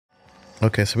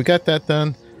Okay, so we got that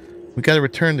done. We got to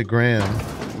return to Graham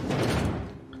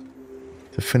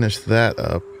to finish that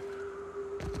up.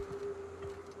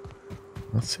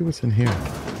 Let's see what's in here.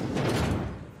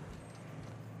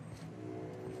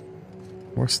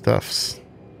 More stuffs.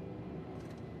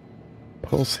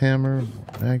 Pulse hammer,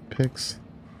 mag picks.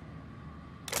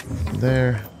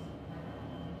 There.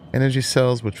 Energy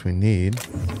cells, which we need.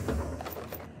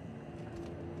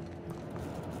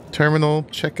 Terminal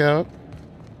checkout.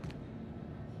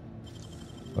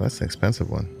 Oh, that's an expensive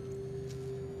one.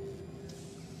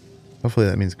 Hopefully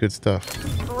that means good stuff.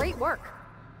 Great work.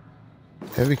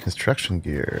 Heavy construction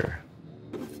gear.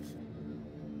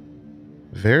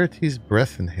 Verity's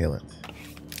breath inhalant.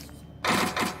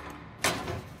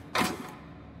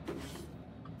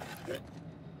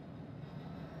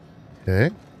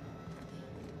 Okay.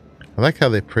 I like how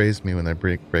they praise me when I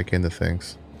break into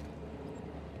things.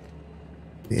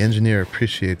 The engineer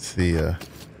appreciates the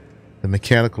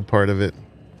mechanical part of it.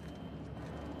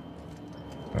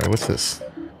 Alright, what's this?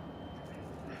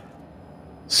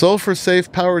 Sulfur safe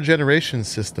power generation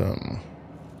system.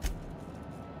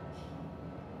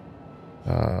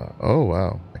 Oh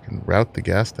wow, I can route the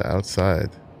gas to outside.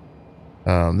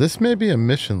 This may be a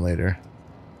mission later.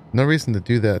 No reason to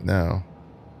do that now.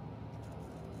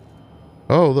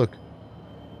 Oh look,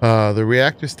 the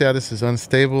reactor status is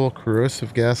unstable.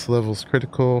 Corrosive gas levels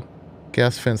critical.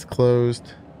 Gas vents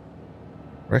closed.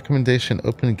 Recommendation: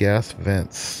 open gas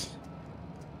vents.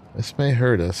 This may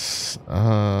hurt us.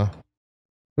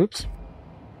 Oops.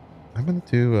 I'm gonna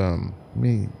do let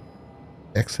me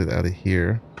exit out of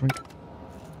here.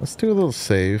 Let's do a little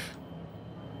save.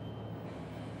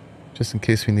 Just in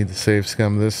case we need to save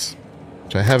scum this,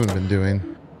 which I haven't been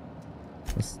doing.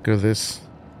 Let's go this.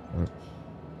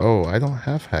 Oh, I don't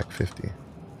have hack 50.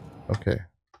 Okay.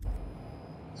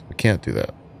 So we can't do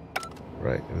that.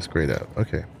 Right, it was grayed out.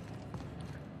 Okay.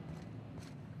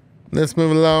 Let's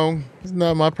move along. It's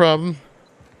not my problem.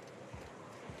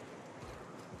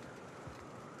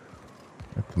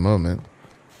 At the moment.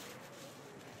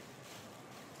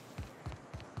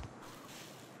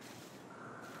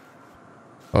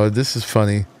 Oh, this is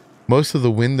funny. Most of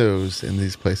the windows in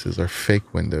these places are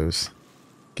fake windows.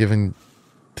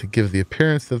 To give the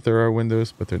appearance that there are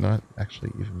windows, but they're not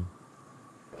actually even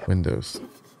windows.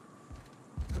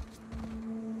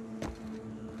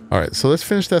 Alright, so let's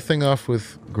finish that thing off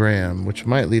with Graham, which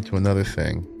might lead to another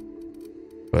thing.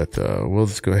 But we'll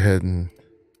just go ahead and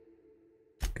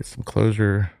get some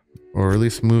closure, or at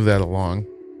least move that along.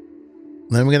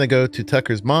 Then we're going to go to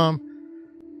Tucker's mom,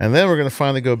 and then we're going to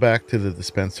finally go back to the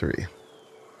dispensary.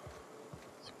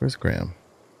 So where's Graham?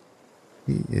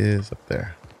 He is up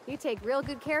there. You take real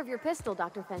good care of your pistol,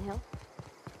 Dr. Fenhill.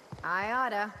 I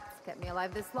oughta. It's kept me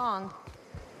alive this long.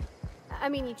 I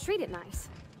mean, you treat it nice.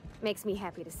 Makes me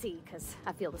happy to see, because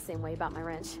I feel the same way about my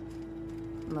wrench.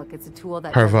 Look, it's a tool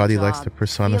that Parvati does the likes job. to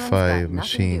personify Feelings got nothing to do with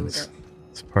machines. it.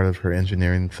 It's part of her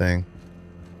engineering thing.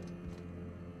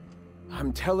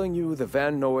 I'm telling you, the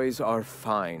Van Noys are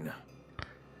fine.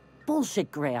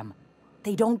 Bullshit, Graham.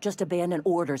 They don't just abandon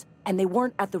orders, and they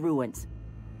weren't at the ruins.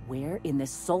 Where in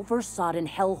this sulfur-sodden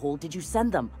hellhole did you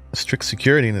send them? Strict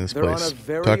security in this They're on place. a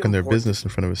very Talking their important- business in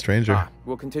front of a stranger.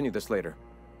 We'll continue this later.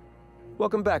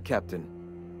 Welcome back, Captain.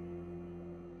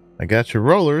 I got your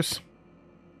rollers.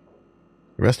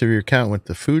 The rest of your account went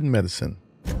to food and medicine.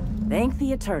 Thank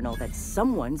the Eternal that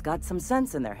someone's got some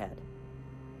sense in their head.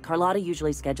 Carlotta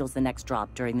usually schedules the next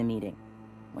drop during the meeting.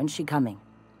 When's she coming?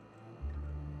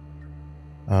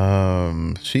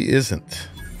 She isn't.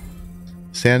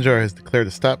 Sanjar has declared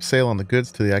a stop sale on the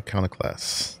goods to the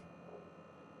Iconoclasts.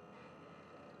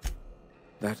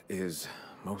 That is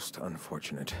most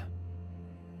unfortunate.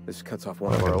 This cuts off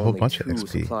one of our got a whole only bunch of two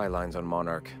XP. supply lines on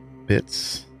Monarch.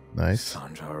 Bits. Nice.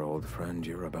 Sanjar, old friend,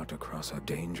 you're about to cross a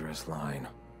dangerous line.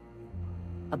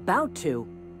 About to?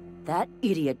 That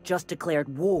idiot just declared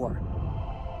war.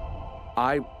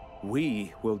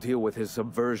 We will deal with his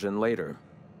subversion later.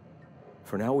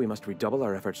 For now, we must redouble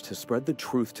our efforts to spread the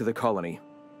truth to the colony.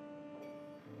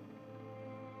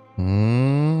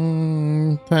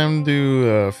 Time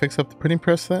to fix up the printing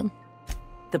press then?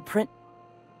 The print...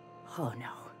 Oh no.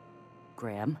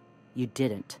 Graham, you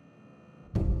didn't.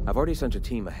 I've already sent a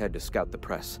team ahead to scout the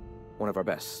press. One of our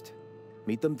best.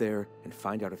 Meet them there and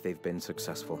find out if they've been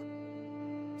successful.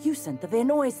 You sent the Van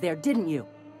Noys there, didn't you?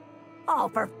 Oh,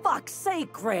 for fuck's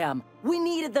sake, Graham! We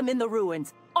needed them in the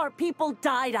ruins! Our people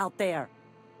died out there!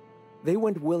 They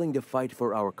went willing to fight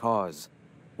for our cause.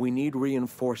 We need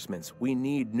reinforcements. We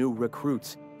need new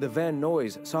recruits. The Van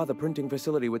Noys saw the printing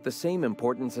facility with the same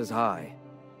importance as I.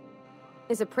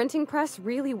 Is a printing press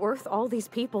really worth all these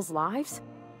people's lives?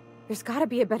 There's gotta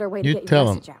be a better way to You get your tell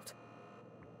 'em. message out.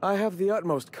 I have the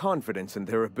utmost confidence in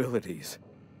their abilities.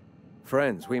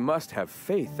 Friends, we must have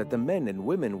faith that the men and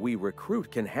women we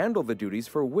recruit can handle the duties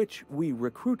for which we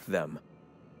recruit them.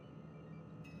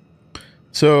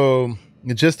 So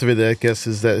the gist of it, I guess,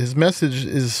 is that his message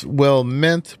is well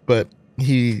meant, but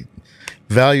he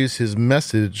values his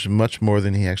message much more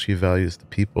than he actually values the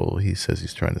people he says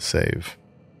he's trying to save,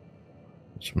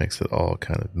 which makes it all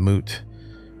kind of moot.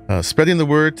 Spreading the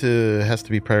word has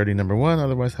to be priority number one.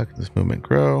 Otherwise, how can this movement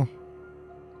grow?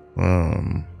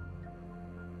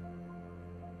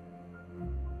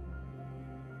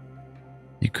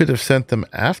 You could have sent them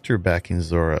after backing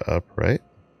Zora up, right?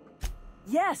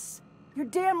 Yes, you're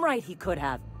damn right he could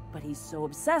have. But he's so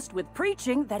obsessed with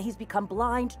preaching that he's become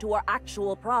blind to our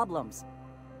actual problems.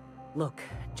 Look,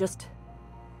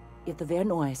 if the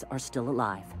Vanois are still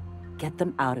alive, get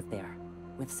them out of there.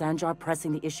 With Sanjar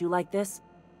pressing the issue like this,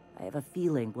 I have a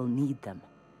feeling we'll need them.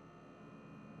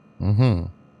 Mm-hmm.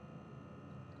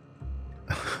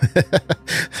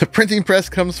 The printing press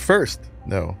comes first.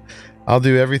 No, I'll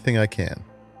do everything I can.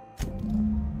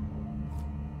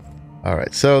 All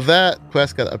right, so that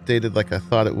quest got updated like I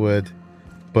thought it would,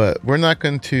 but we're not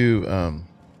going to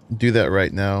do that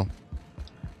right now.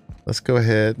 Let's go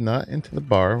ahead, not into the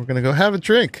bar. We're going to go have a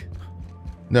drink.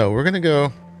 No, we're going to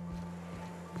go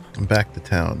back to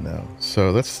town now. So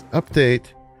let's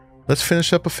update. Let's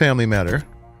finish up a family matter.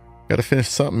 Got to finish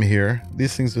something here.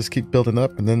 These things just keep building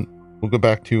up, and then we'll go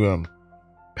back to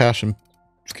passion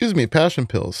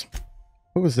pills.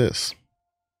 What was this?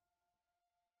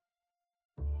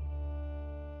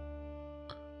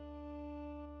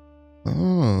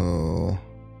 Oh.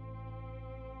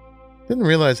 Didn't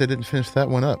realize I didn't finish that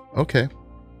one up. Okay.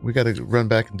 We got to run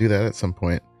back and do that at some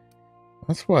point.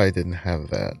 That's why I didn't have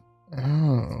that.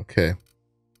 Oh, okay.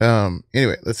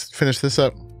 Anyway, let's finish this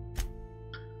up.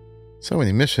 So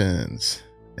many missions.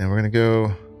 And we're going to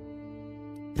go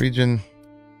region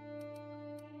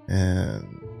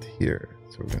and here.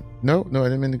 So we're going to, no, I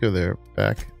didn't mean to go there.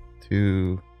 Back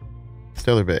to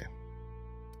Stellar Bay.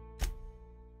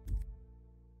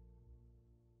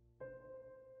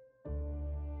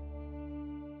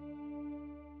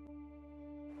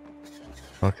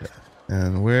 Okay,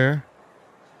 and where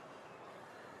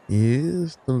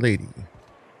is the lady?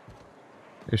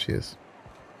 There she is.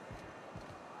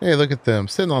 Hey, look at them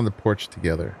sitting on the porch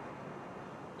together.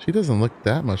 She doesn't look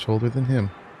that much older than him.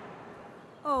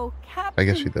 Oh, Captain, I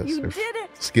guess she does. You Her did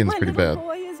it. skin's pretty My little bad.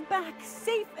 boy is back,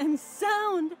 safe and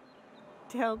sound.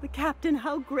 Tell the captain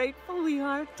how grateful we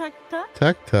are. Tuck, tuck.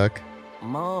 Tuck, tuck.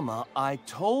 Mama, I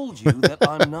told you that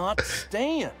I'm not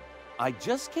staying. I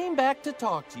just came back to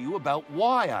talk to you about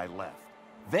why I left.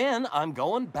 Then I'm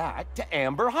going back to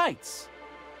Amber Heights.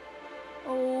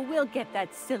 Oh, we'll get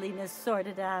that silliness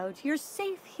sorted out. You're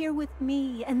safe here with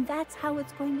me, and that's how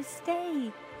it's going to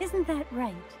stay. Isn't that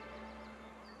right?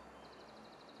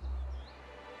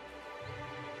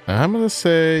 I'm going to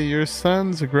say your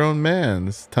son's a grown man.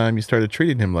 This time you started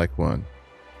treating him like one.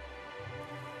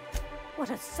 What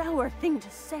a sour thing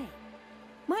to say.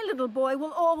 My little boy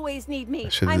will always need me. I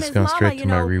should have I'm just his gone mama, straight you to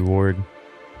my know. reward.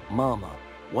 Mama,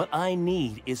 what I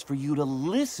need is for you to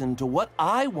listen to what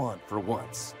I want for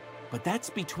once. But that's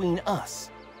between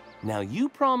us. Now you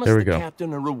promised There we the go.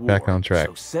 captain a reward. Back on track.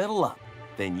 So settle up.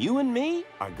 Then you and me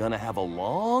are gonna have a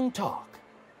long talk.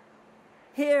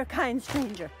 Here, kind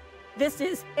stranger. This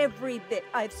is every bit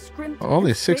I've scrimped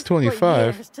Only and scraped for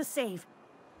 $6.25. years to save.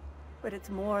 But it's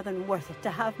more than worth it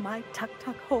to have my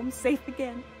tuk-tuk home safe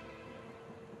again.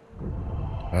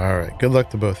 All right. Good luck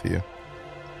to both of you.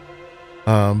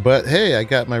 But hey, I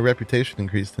got my reputation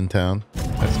increased in town.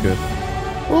 That's good.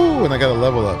 Oh, and I got a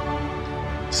level up.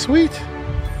 Sweet.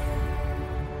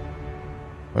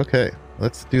 Okay,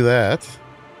 let's do that.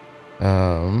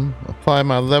 Apply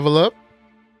my level up.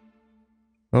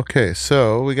 Okay,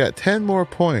 so we got 10 more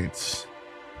points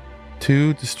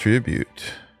to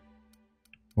distribute.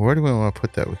 Where do we want to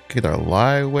put that? We can get our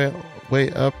lie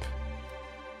way up.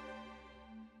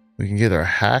 We can get our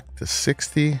hack to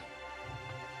 60.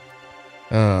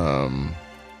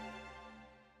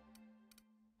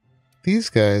 These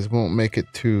guys won't make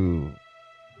it to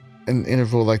an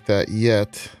interval like that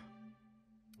yet.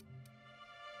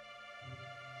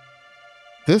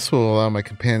 This will allow my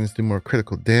companions to do more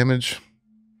critical damage.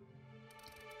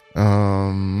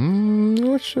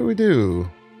 What should we do?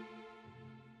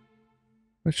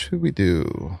 What should we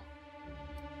do?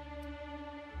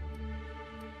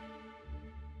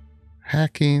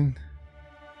 Hacking.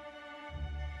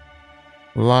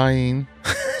 Lying.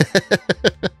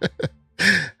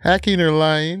 Hacking or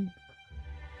lying.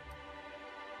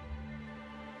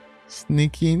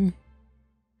 Sneaking.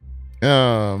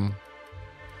 Problem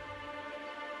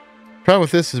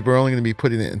with this is we're only going to be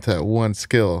putting it into that one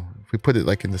skill. If we put it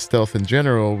like into stealth in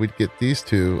general, we'd get these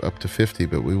two up to 50,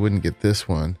 but we wouldn't get this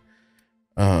one.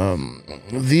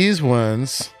 These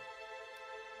ones,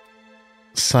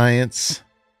 science.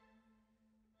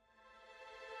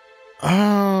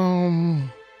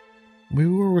 We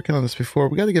were working on this before.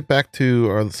 We got to get back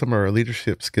to some of our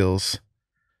leadership skills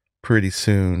pretty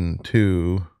soon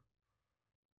too.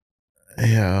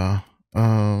 Yeah.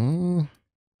 I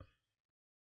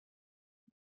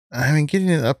mean, getting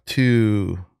it up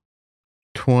to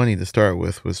 20 to start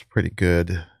with was pretty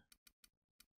good.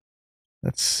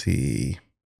 Let's see.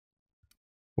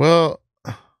 Well,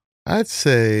 I'd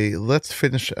say let's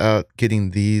finish out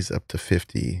getting these up to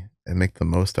 50 and make the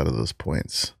most out of those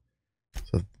points.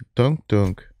 So dunk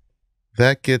dunk.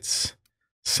 That gets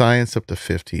science up to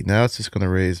 50. Now it's just going to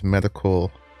raise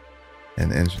medical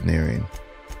and engineering.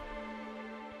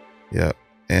 Yep.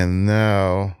 And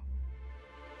now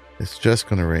it's just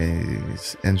going to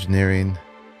raise engineering.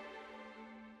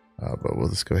 But we'll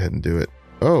just go ahead and do it.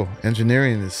 Oh,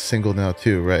 engineering is single now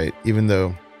too, right? Even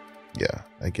though, yeah,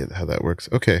 I get how that works.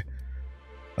 Okay.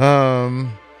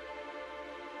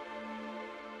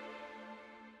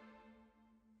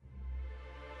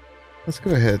 Let's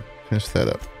go ahead, finish that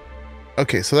up.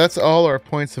 Okay, so that's all our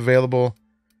points available.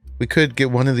 We could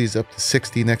get one of these up to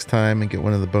 60 next time and get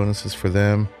one of the bonuses for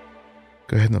them.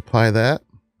 Go ahead and apply that.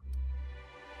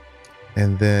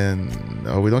 And then,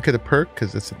 oh, we don't get a perk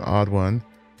because it's an odd one.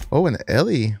 Oh, and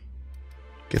Ellie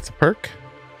gets a perk.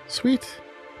 Sweet.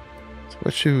 So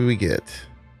what should we get?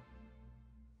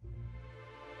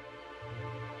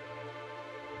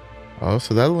 Oh,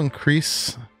 so that'll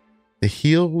increase the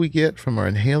heal we get from our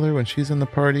inhaler when she's in the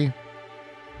party.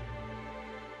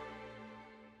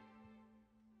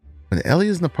 When Ellie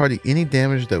is in the party, any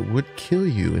damage that would kill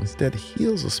you instead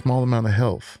heals a small amount of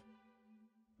health.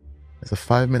 It's a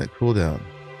 5-minute cooldown.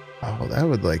 Oh, that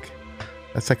would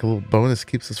that's like a little bonus,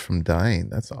 keeps us from dying.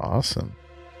 That's awesome.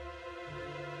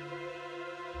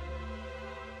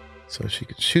 So she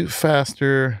could shoot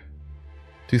faster,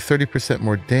 do 30%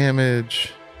 more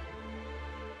damage.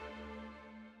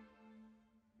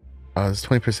 There's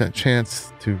 20%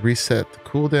 chance to reset the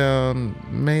cooldown,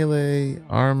 melee,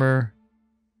 armor,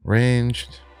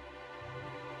 ranged,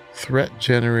 threat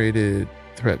generated.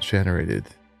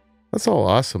 That's all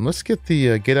awesome. Let's get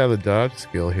the get out of dodge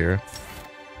skill here.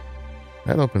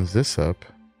 That opens this up.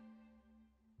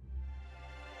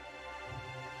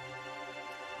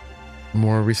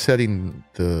 More resetting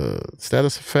the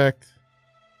status effect.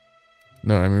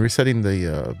 No, I mean resetting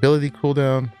the ability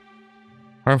cooldown.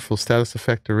 Harmful status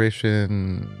effect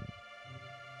duration.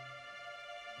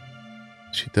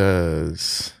 She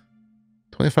does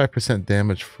 25%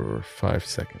 damage for 5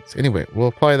 seconds. Anyway, we'll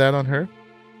apply that on her.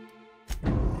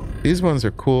 These ones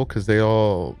are cool because they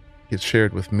all get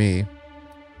shared with me.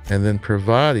 And then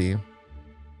Pravati,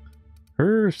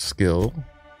 her skill,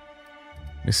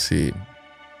 let me see.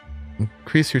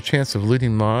 Increase your chance of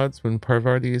looting mods when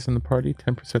Parvati is in the party,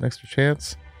 10% extra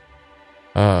chance.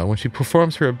 When she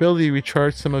performs her ability,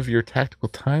 recharge some of your tactical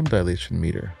time dilation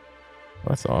meter. Well,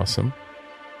 that's awesome.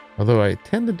 Although I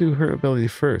tend to do her ability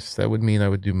first. That would mean I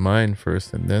would do mine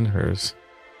first and then hers.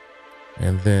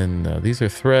 And then these are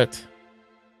threat,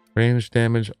 range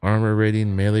damage, armor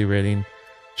rating, melee rating.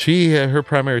 Her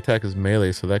primary attack is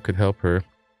melee, so that could help her.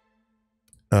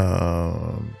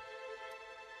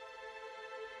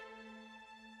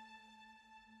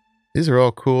 These are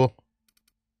all cool.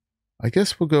 I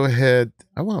guess we'll go ahead.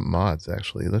 I want mods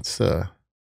actually. Let's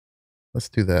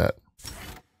do that.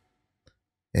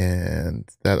 And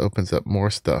that opens up more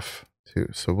stuff too.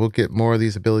 So we'll get more of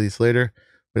these abilities later.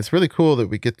 But it's really cool that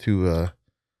we get to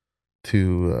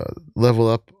level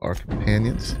up our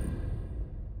companions.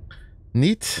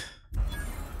 Neat.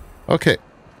 Okay.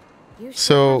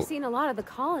 So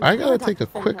I gotta take a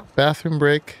quick bathroom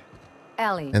break.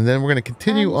 Ellie. And then we're going to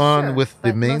continue on with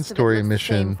the main story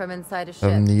mission of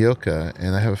Nyoka,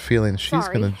 and I have a feeling she's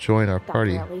going to join our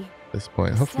party at this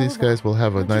point. Hopefully these guys will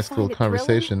have a nice little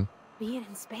conversation. Being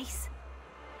in space.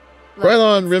 Right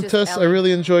on, Rimtus. I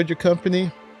really enjoyed your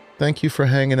company. Thank you for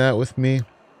hanging out with me.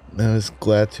 I was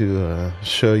glad to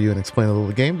show you and explain a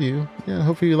little game to you. Yeah,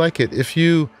 hopefully you like it. If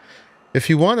you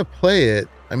want to play it,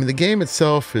 I mean, the game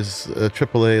itself is a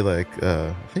AAA,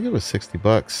 I think it was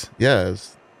 $60. Yeah, it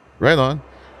was right on.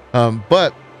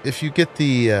 But if you get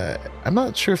the, I'm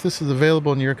not sure if this is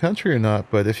available in your country or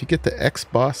not, but if you get the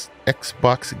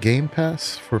Xbox Game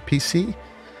Pass for PC,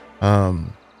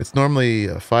 it's normally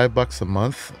 $5 a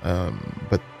month.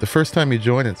 But the first time you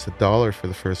join, it's $1 for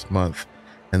the first month.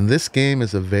 And this game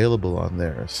is available on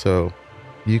there. So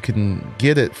you can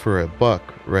get it for $1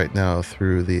 right now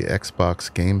through the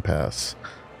Xbox Game Pass.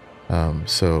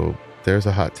 So there's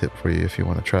a hot tip for you if you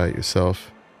want to try it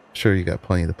yourself. Sure, you got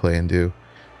plenty to play and do.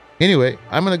 Anyway,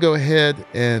 I'm going to go ahead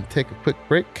and take a quick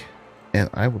break, and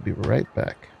I will be right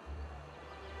back.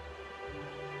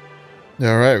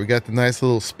 All right, we got the nice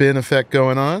little spin effect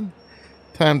going on.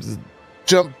 Time to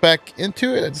jump back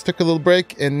into it. I just took a little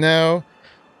break, and now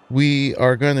we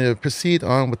are going to proceed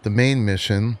on with the main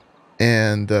mission.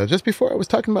 And just before I was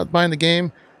talking about buying the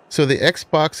game, so the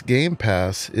Xbox Game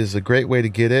Pass is a great way to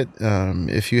get it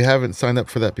if you haven't signed up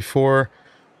for that before.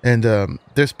 And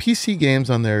there's PC games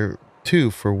on there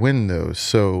too for Windows,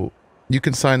 so you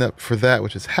can sign up for that,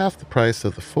 which is half the price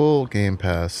of the full Game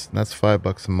Pass, and that's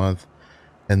 $5 a month.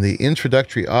 And the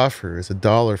introductory offer is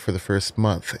 $1 for the first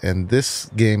month, and this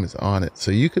game is on it,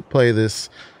 so you could play this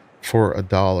for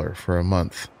 $1 for a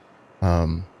month.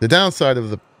 The downside of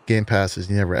the Game Pass is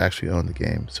you never actually own the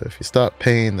game, so if you stop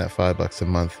paying that $5 a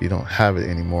month, you don't have it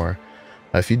anymore.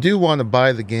 If you do want to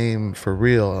buy the game for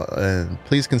real, and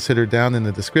please consider down in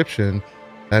the description,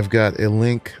 I've got a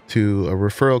link to a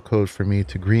referral code for me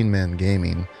to Green Man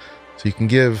Gaming. So you can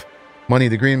give money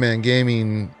to Green Man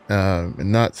Gaming and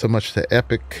not so much to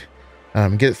Epic.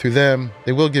 Get it through them.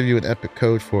 They will give you an Epic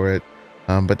code for it,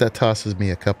 but that tosses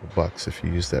me a couple bucks if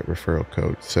you use that referral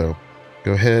code. So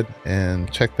go ahead and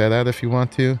check that out if you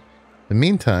want to. In the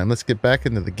meantime, let's get back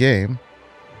into the game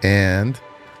and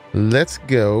let's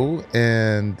go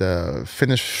and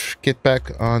get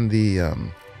back on the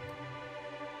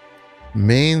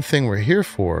main thing we're here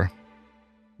for,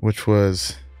 which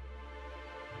was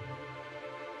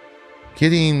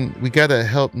we gotta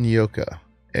help Noctua,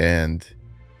 and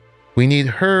we need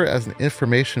her as an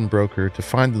information broker to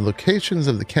find the locations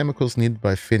of the chemicals needed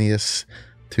by Phineas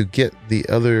to get the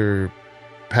other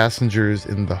passengers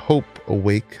in the Hope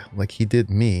awake like he did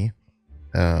me.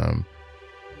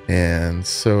 And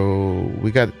so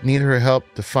we need her help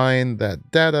to find that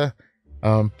data,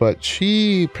 but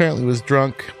she apparently was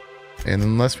drunk, and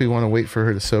unless we want to wait for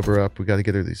her to sober up, we got to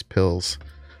get her these pills,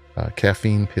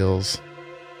 caffeine pills,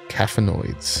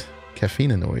 caffeinoids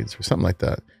or something like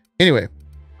that. Anyway,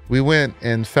 we went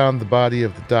and found the body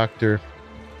of the doctor.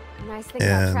 Nice thing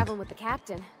about traveling with the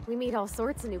captain. We meet all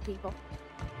sorts of new people.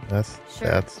 That's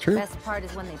true. The best part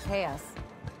is when they pay us.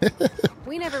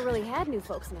 We never really had new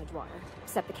folks in Edgewater,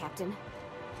 except the captain.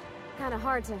 Kind of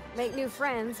hard to make new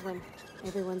friends when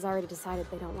everyone's already decided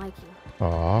they don't like you.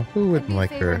 Aw, who wouldn't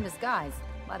like her? In disguise.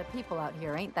 A lot of people out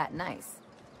here ain't that nice.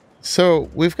 So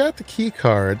we've got the key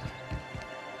card.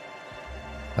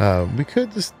 We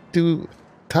could just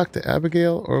talk to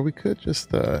Abigail, or we could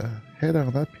just head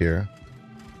on up here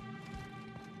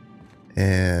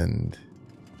and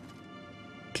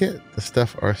get the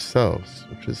stuff ourselves,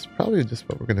 which is probably just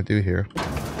what we're going to do here.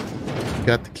 We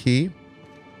got the key.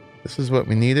 This is what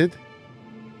we needed.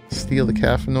 Steal the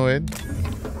caffeinoid.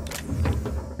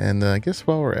 And I guess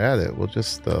while we're at it, we'll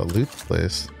just loot the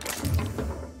place.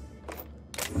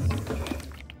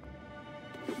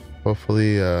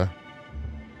 Hopefully, that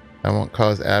won't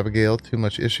cause Abigail too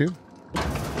much issue.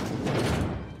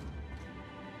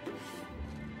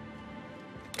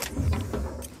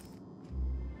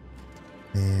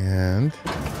 And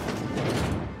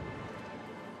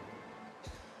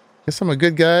guess I'm a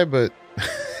good guy, but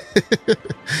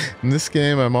in this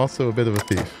game, I'm also a bit of a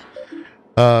thief.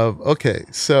 Okay,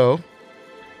 so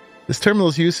this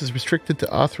terminal's use is restricted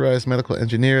to authorized medical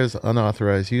engineers.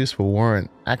 Unauthorized use will warrant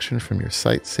action from your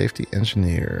site safety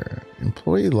engineer.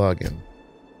 Employee login.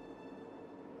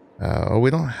 Oh, we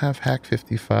don't have Hack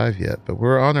 55 yet, but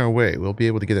we're on our way. We'll be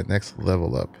able to get it next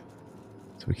level up.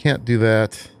 So we can't do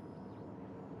that.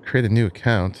 Create a new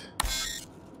account.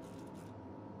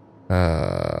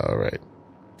 All right.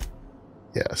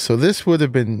 Yeah, so this would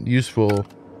have been useful.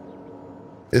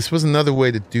 This was another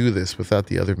way to do this without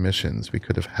the other missions. We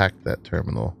could have hacked that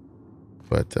terminal.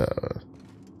 But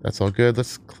that's all good.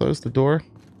 Let's close the door.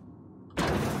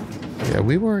 Yeah,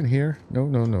 we weren't here.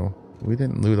 No. We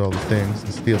didn't loot all the things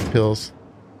and steal the pills.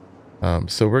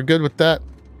 So we're good with that.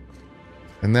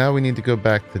 And now we need to go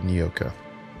back to Noctua.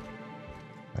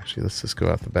 Actually, let's just go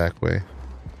out the back way.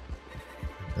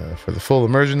 For the full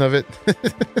immersion of it.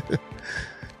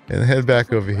 And head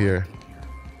back over here.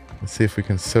 Let's see if we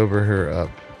can sober her up.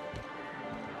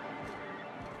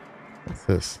 What's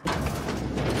this?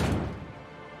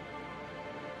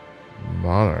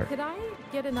 Monarch. Could I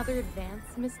get another advance,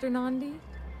 Mr. Nandi?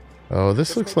 Oh,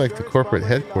 this looks like the corporate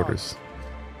headquarters.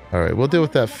 Alright, we'll deal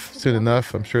with that soon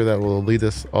enough. I'm sure that will lead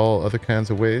us all other kinds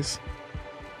of ways.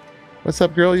 What's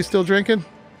up, girl? You still drinking?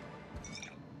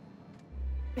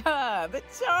 Ah, the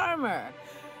charmer.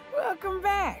 Welcome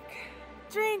back.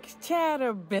 Drink, chat,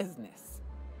 or business?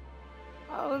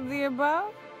 All of the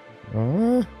above?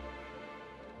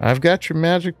 I've got your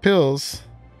magic pills.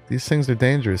 These things are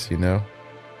dangerous, you know.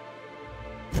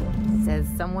 Says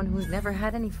someone who's never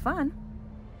had any fun.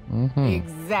 Mm-hmm.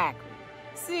 Exactly.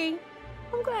 See,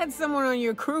 I'm glad someone on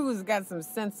your crew's got some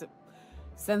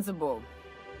sensible,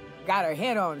 got her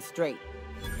head on straight.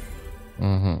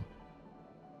 Mm-hmm.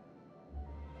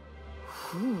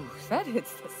 Whew, that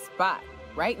hits the spot.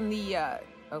 Right in the,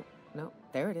 oh, no,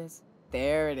 there it is.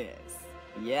 There it is.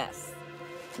 Yes.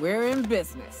 We're in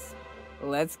business.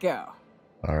 Let's go.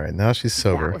 All right, now she's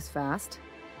sober. That was fast.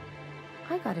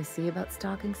 I gotta see about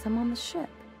stocking some on the ship.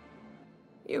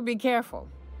 You be careful.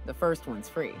 The first one's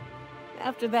free.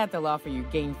 After that, they'll offer you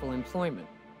gainful employment.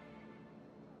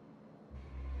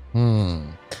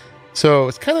 So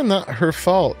it's kind of not her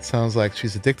fault. It sounds like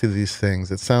she's addicted to these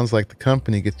things. It sounds like the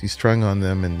company gets you strung on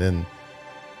them and then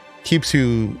keeps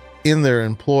you in their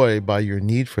employ by your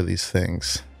need for these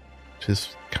things, which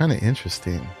is kind of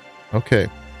interesting. Okay.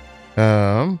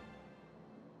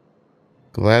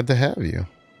 Glad to have you.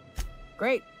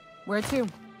 Great. Where to?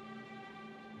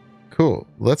 Cool.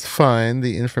 Let's find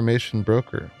the information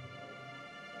broker.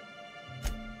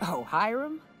 Oh,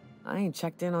 Hiram? I ain't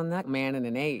checked in on that man in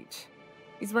an age.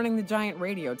 He's running the giant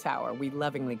radio tower we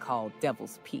lovingly call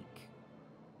Devil's Peak.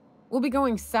 We'll be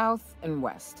going south and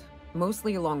west,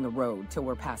 mostly along the road till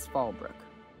we're past Fallbrook.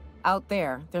 Out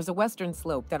there, there's a western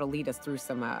slope that'll lead us through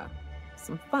some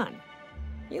fun.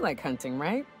 You like hunting,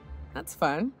 right? That's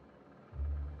fun.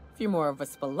 If you're more of a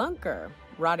spelunker,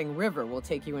 Rotting River will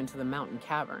take you into the mountain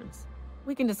caverns.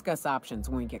 We can discuss options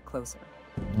when we get closer.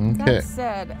 Okay. That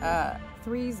said,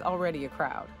 3's already a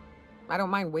crowd. I don't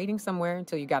mind waiting somewhere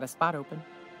until you got a spot open.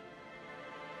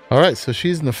 All right, so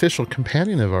she's an official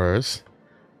companion of ours.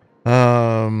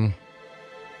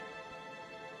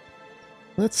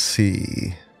 Let's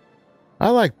see. I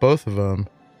like both of them.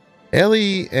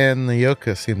 Ellie and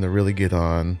Nyoka seem to really get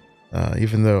on,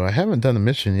 even though I haven't done a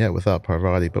mission yet without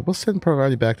Parvati, but we'll send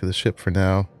Parvati back to the ship for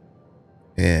now,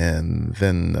 and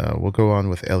then we'll go on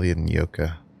with Ellie and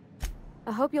Nyoka.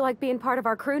 I hope you like being part of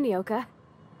our crew, Nyoka.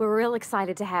 We're real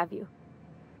excited to have you.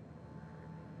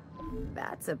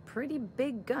 That's a pretty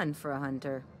big gun for a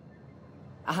hunter.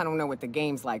 I don't know what the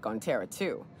game's like on Terra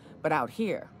 2, but out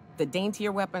here, the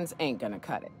daintier weapons ain't gonna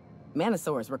cut it.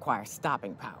 Manosaurs require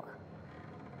stopping power.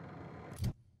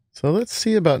 So let's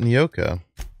see about Nyoka.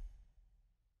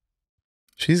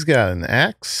 She's got an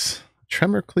axe, a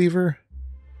tremor cleaver,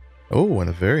 oh, and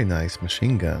a very nice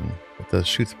machine gun that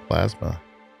shoots plasma.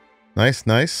 Nice,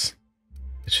 nice.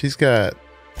 She's got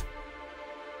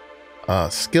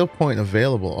a skill point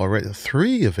available already.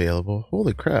 3 available.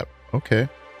 Holy crap. Okay.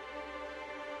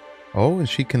 Oh, and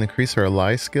she can increase her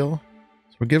ally skill.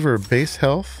 So we'll give her base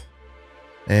health.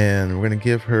 And we're going to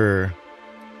give her...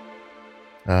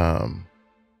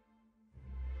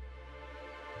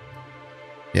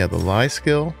 yeah, the lie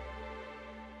skill.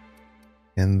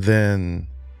 And then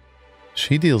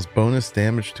she deals bonus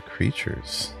damage to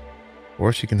creatures.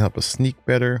 Or she can help us sneak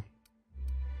better.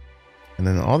 And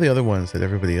then all the other ones that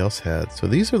everybody else had. So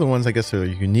these are the ones I guess that are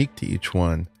unique to each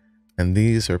one. And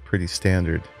these are pretty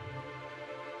standard.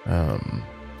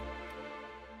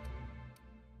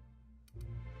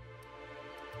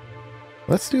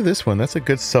 Let's do this one. That's a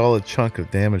good solid chunk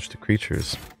of damage to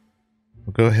creatures.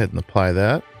 We'll go ahead and apply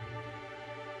that.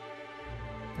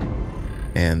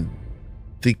 And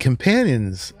the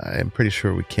companions, I'm pretty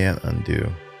sure we can't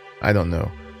undo. I don't know.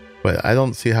 But I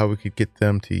don't see how we could get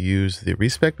them to use the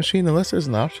respec machine unless there's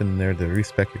an option in there to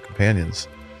respec your companions.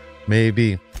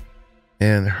 Maybe.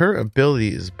 And her ability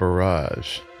is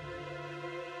Barrage.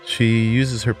 She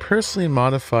uses her personally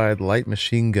modified light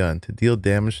machine gun to deal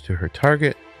damage to her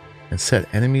target and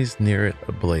set enemies near it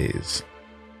ablaze.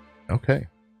 Okay.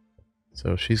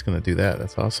 So she's going to do that.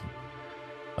 That's awesome.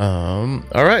 All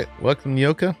right. Welcome,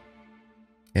 Nyoka.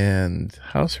 And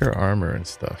how's her armor and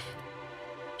stuff?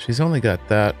 She's only got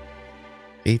that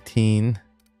 18.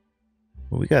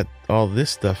 Well, we got all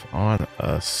this stuff on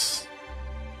us.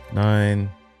 9.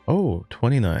 Oh,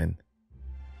 29.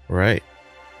 Right.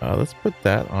 Let's put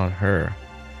that on her.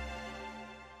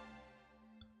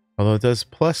 Although it does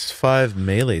 +5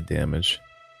 melee damage.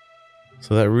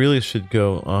 So that really should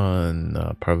go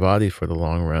on Parvati for the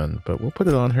long run. But we'll put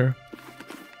it on her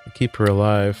to keep her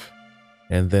alive.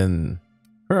 And then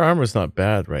her armor's not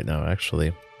bad right now,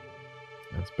 actually.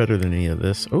 It's better than any of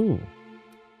this. Oh,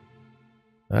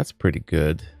 that's pretty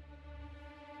good.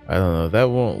 I don't know. That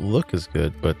won't look as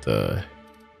good, but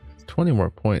it's 20 more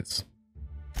points.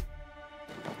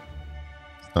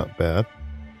 It's not bad.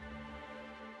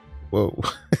 Whoa.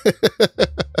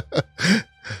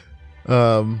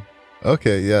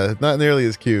 Okay, yeah, not nearly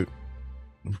as cute,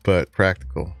 but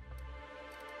practical.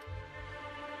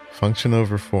 Function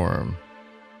over form.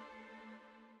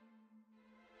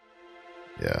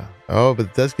 Yeah. Oh, but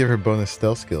it does give her bonus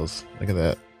stealth skills. Look at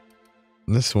that.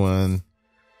 And this one,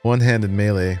 one-handed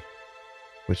melee,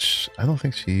 which I don't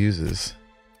think she uses.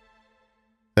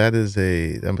 That's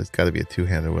got to be a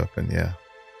two-handed weapon, yeah.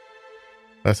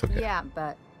 That's okay. Yeah,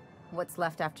 but what's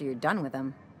left after you're done with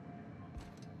them?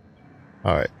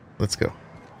 All right, let's go.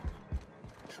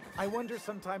 I wonder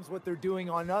sometimes what they're doing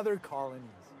on other colonies.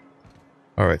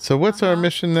 All right, so what's our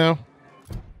mission now?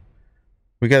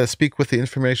 We got to speak with the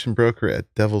information broker at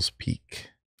Devil's Peak.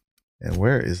 And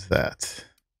where is that?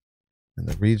 In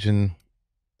the region.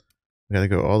 We got to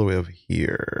go all the way over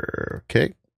here.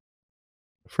 Okay.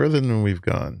 Further than we've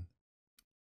gone.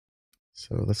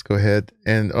 So let's go ahead.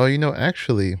 And, oh, you know,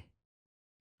 actually,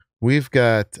 we've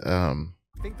got...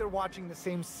 think they're watching the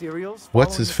same serials?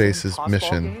 What's his face's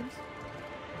mission?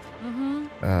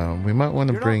 We might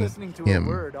want to bring him,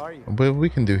 word, but we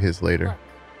can do his later. Look,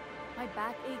 my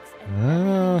back aches and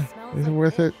everything smells Is it like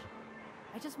worth it? fish.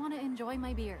 I just want to enjoy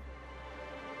my beer.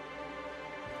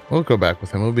 We'll go back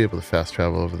with him. We'll be able to fast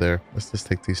travel over there. Let's just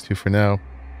take these two for now.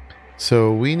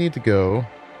 So we need to go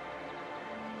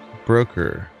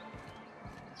broker.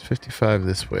 It's 55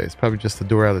 this way. It's probably just the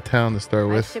door out of town to start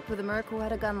I with. shipped with a merc who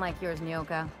had a gun like yours,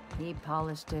 Nyoka. He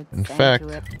polished it. In sang fact,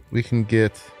 to it. we can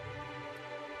get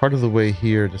part of the way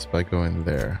here just by going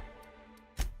there.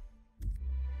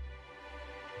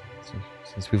 So,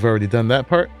 since we've already done that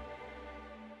part.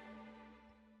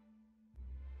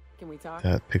 Can we talk?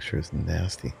 That picture is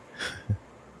nasty.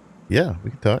 Yeah,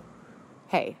 we can talk.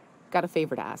 Hey, got a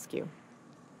favor to ask you.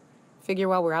 Figure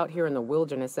while we're out here in the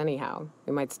wilderness anyhow,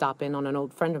 we might stop in on an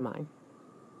old friend of mine.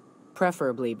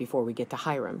 Preferably before we get to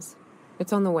Hiram's.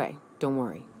 It's on the way, don't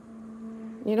worry.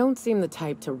 You don't seem the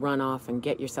type to run off and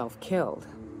get yourself killed,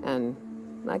 and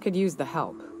I could use the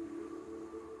help.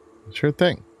 Sure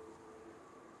thing.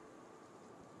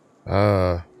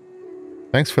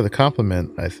 Thanks for the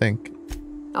compliment, I think.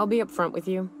 I'll be upfront with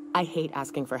you. I hate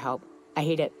asking for help. I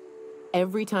hate it.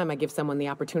 Every time I give someone the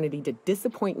opportunity to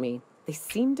disappoint me, they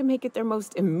seem to make it their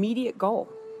most immediate goal.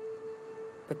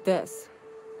 But this,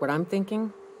 what I'm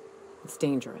thinking, it's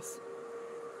dangerous.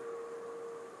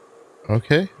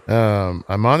 Okay.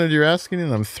 I'm honored you're asking,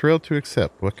 and I'm thrilled to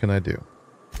accept. What can I do?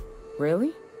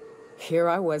 Really? Here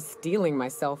I was steeling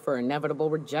myself for inevitable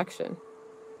rejection.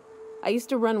 I used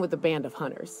to run with a band of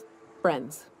hunters.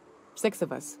 Friends. 6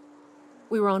 of us.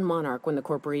 We were on Monarch when the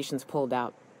corporations pulled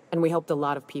out, and we helped a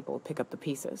lot of people pick up the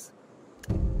pieces.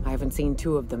 I haven't seen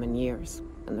 2 of them in years,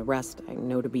 and the rest I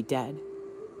know to be dead.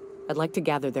 I'd like to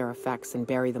gather their effects and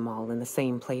bury them all in the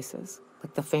same places,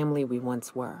 like the family we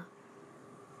once were.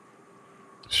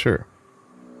 Sure.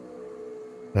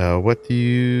 What do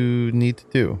you need to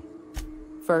do?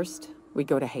 First, we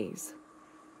go to Hayes.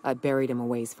 I buried him a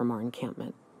ways from our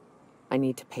encampment. I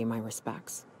need to pay my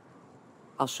respects.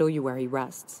 I'll show you where he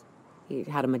rests. He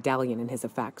had a medallion in his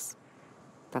effects.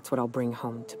 That's what I'll bring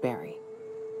home to Barry.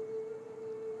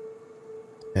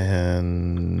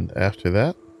 And after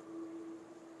that?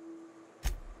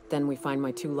 Then we find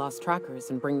my 2 lost trackers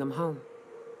and bring them home.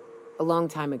 A long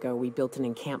time ago, we built an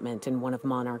encampment in one of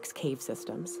Monarch's cave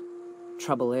systems.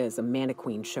 Trouble is, a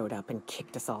Mantiqueen showed up and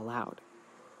kicked us all out.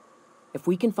 If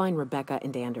we can find Rebecca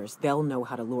and Anders, they'll know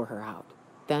how to lure her out.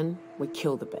 Then we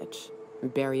kill the bitch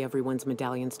and bury everyone's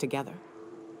medallions together.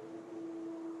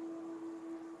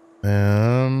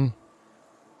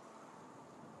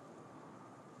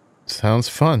 Sounds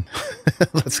fun.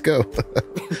 Let's go.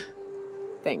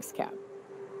 Thanks, Cap.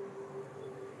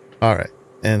 All right.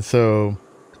 And so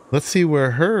let's see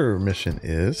where her mission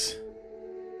is.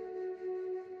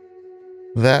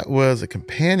 That was a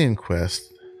companion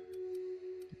quest.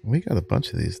 We got a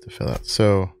bunch of these to fill out.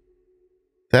 So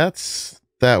that's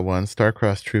that one,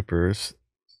 Star-Crossed Troopers.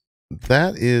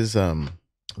 That is the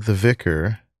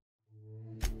Vicar.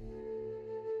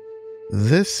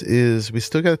 This is, we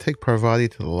still got to take Parvati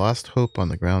to the Lost Hope on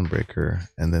the Groundbreaker.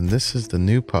 And then this is the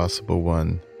new possible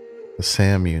one, the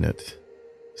SAM unit.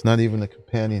 It's not even a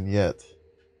companion yet.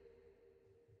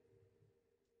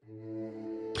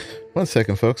 1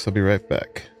 second, folks. I'll be right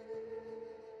back.